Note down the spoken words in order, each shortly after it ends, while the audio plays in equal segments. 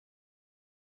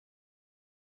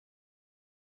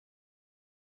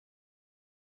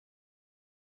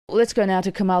Let's go now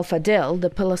to Kamal Fadel, the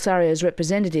Polisario's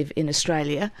representative in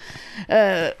Australia.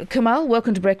 Kamal,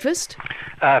 welcome to Breakfast.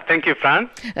 Thank you, Fran.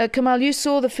 Kamal, you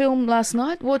saw the film last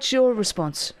night. What's your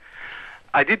response?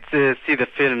 I did see the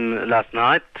film last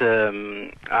night.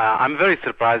 I'm very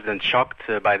surprised and shocked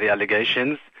by the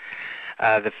allegations.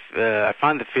 I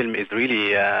find the film is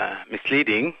really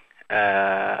misleading,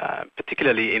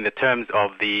 particularly in the terms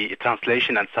of the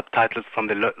translation and subtitles from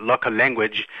the local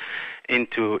language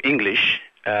into English.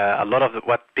 A lot of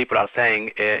what people are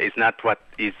saying is not what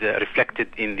is reflected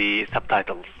in the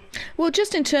subtitles. Well,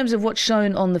 just in terms of what's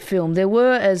shown on the film, there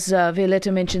were, as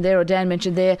Violetta mentioned there, or Dan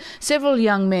mentioned there, several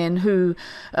young men who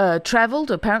travelled,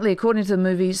 apparently according to the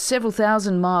movie, several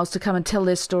thousand miles to come and tell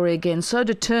their story again. So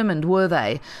determined were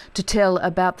they to tell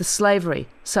about the slavery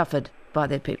suffered by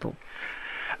their people.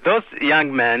 Those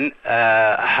young men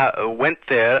went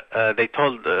there, they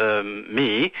told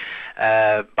me,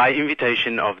 by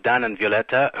invitation of Dan and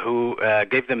Violetta, who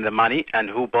gave them the money and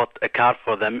who bought a car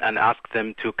for them and asked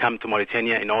them to come to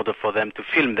Mauritania in order for them to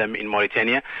film them in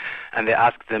Mauritania. And they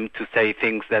asked them to say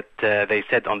things that they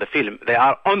said on the film. They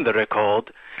are on the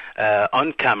record,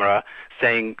 on camera,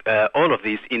 saying all of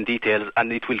these in detail,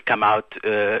 and it will come out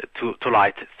to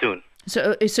light soon.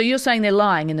 So you're saying they're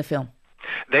lying in the film?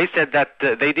 They said that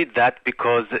they did that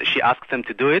because she asked them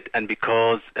to do it, and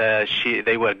because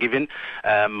they were given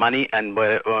money and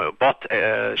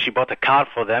she bought a car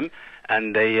for them,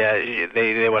 and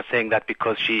they were saying that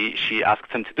because she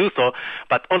asked them to do so.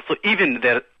 But also, even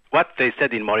what they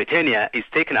said in Mauritania is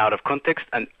taken out of context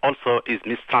and also is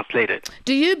mistranslated.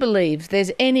 Do you believe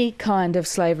there's any kind of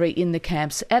slavery in the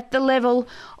camps at the level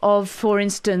of, for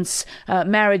instance,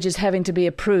 marriages having to be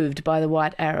approved by the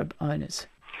white Arab owners?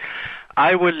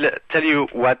 I will tell you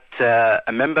what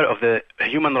a member of the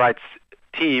Human Rights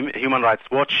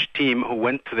Watch team who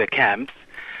went to the camps.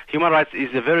 Human Rights is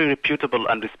a very reputable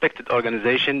and respected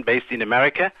organization based in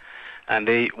America, and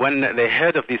when they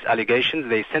heard of these allegations,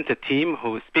 they sent a team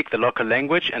who speak the local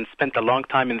language and spent a long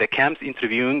time in the camps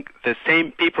interviewing the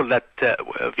same people that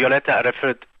Violetta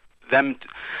referred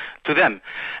to them.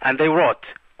 And they wrote,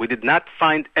 "We did not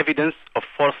find evidence of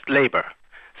forced labor.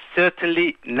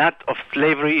 Certainly not of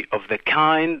slavery of the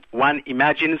kind one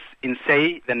imagines in,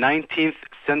 say, the 19th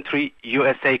century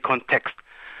USA context.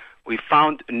 We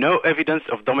found no evidence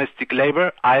of domestic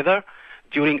labor either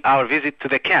during our visit to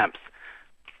the camps."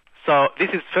 So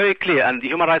this is very clear, and the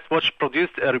Human Rights Watch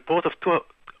produced a report of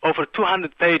over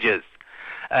 200 pages.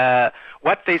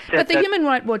 What they said. But the Human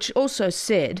Rights Watch also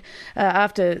said,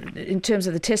 in terms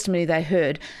of the testimony they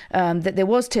heard, that there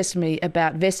was testimony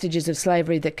about vestiges of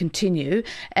slavery that continue,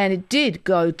 and it did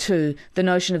go to the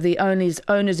notion of the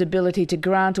owner's ability to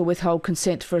grant or withhold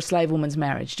consent for a slave woman's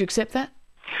marriage. Do you accept that?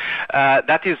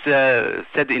 That is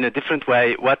said in a different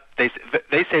way. What they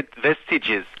said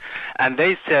vestiges, and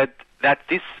they said that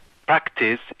this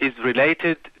practice is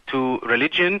related to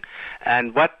religion,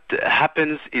 and what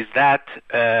happens is that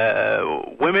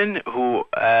women who,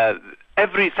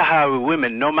 every Sahrawi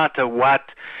woman, no matter what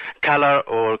color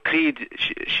or creed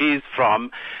she is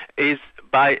from, is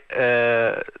by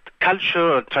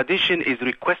culture or tradition is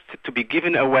requested to be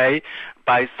given away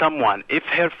by someone. If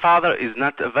her father is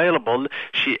not available,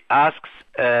 she asks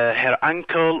her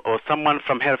uncle or someone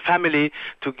from her family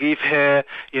to give her,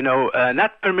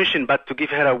 not permission, but to give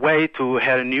her away to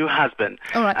her new husband.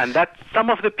 All right. And that some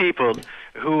of the people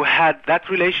who had that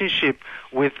relationship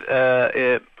with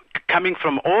coming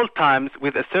from all times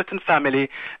with a certain family,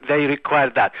 they require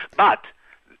that. But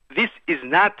this is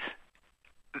not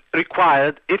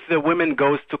required if the woman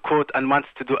goes to court and wants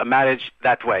to do a marriage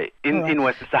that way in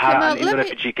Western Sahara and in the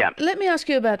refugee camp. Let me ask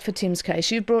you about Fatim's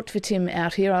case. You brought Fatim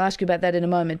out here. I'll ask you about that in a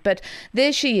moment. But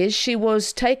there she is. She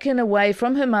was taken away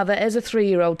from her mother as a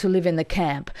 3-year-old to live in the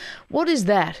camp. What is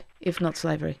that, if not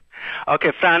slavery?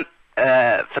 Okay, Fran,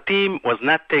 Fatim was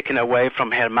not taken away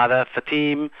from her mother.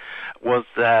 Fatim was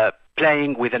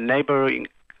playing with a neighboring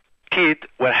kid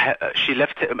where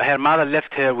her mother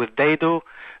left her with Daidu,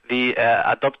 the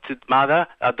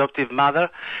adoptive mother,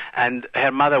 and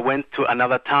her mother went to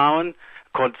another town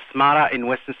called Smara in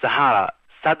Western Sahara.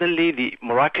 Suddenly, the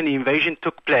Moroccan invasion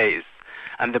took place,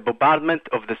 and the bombardment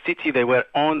of the city they were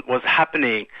on was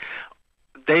happening.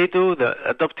 Daidu, the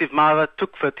adoptive mother,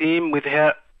 took Fatim with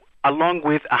her, along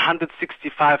with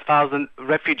 165,000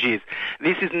 refugees.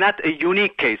 This is not a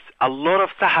unique case. A lot of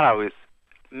Sahrawis,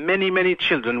 many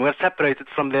children, were separated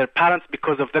from their parents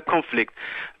because of the conflict.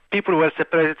 People were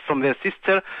separated from their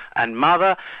sister and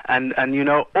mother, and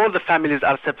all the families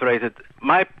are separated.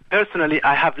 Personally,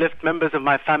 I have left members of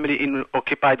my family in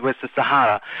occupied Western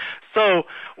Sahara. So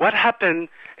what happened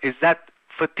is that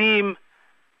Fatim,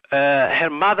 her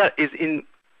mother is in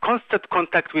constant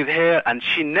contact with her, and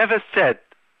she never said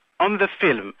on the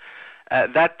film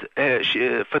that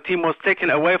Fatim was taken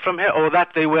away from her or that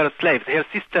they were slaves. Her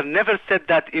sister never said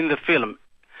that in the film.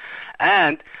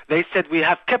 And they said, we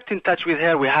have kept in touch with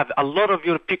her. We have a lot of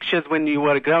your pictures when you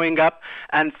were growing up.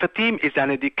 And Fatim is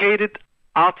an educated,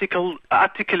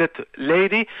 articulate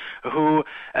lady who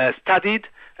studied,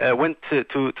 went to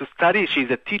study. She's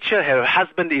a teacher. Her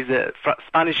husband is a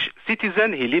Spanish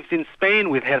citizen. He lives in Spain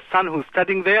with her son who's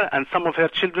studying there, and some of her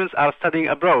children are studying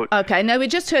abroad. Okay, now we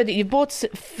just heard that you brought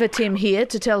Fatim here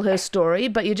to tell her story,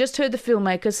 but you just heard the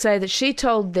filmmakers say that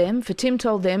Fatim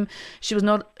told them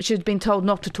she'd been told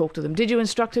not to talk to them. Did you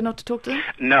instruct her not to talk to them?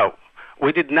 No.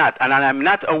 We did not, and I'm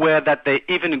not aware that they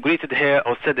even greeted her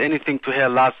or said anything to her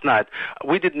last night.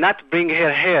 We did not bring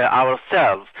her here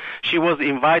ourselves. She was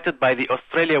invited by the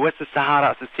Australia-Western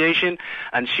Sahara Association,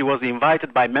 and she was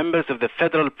invited by members of the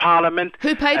federal parliament.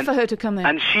 Who paid for her to come there?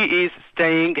 And she is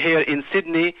staying here in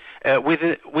Sydney with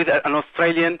an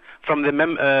Australian from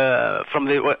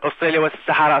the Australia-Western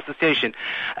Sahara Association.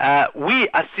 We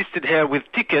assisted her with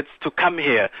tickets to come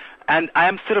here. And I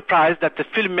am surprised that the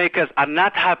filmmakers are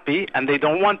not happy, and they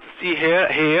don't want to see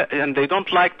her here, and they don't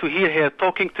like to hear her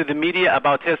talking to the media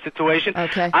about her situation.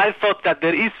 Okay. I thought that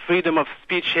there is freedom of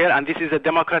speech here, and this is a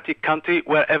democratic country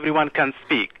where everyone can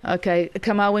speak. Okay,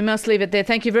 Kamal, we must leave it there.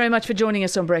 Thank you very much for joining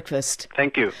us on Breakfast.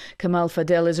 Thank you. Kamal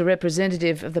Fadel is a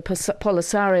representative of the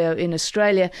Polisario in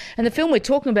Australia, and the film we're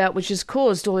talking about, which has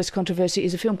caused all this controversy,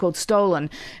 is a film called Stolen.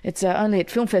 It's only at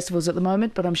film festivals at the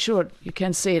moment, but I'm sure you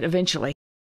can see it eventually.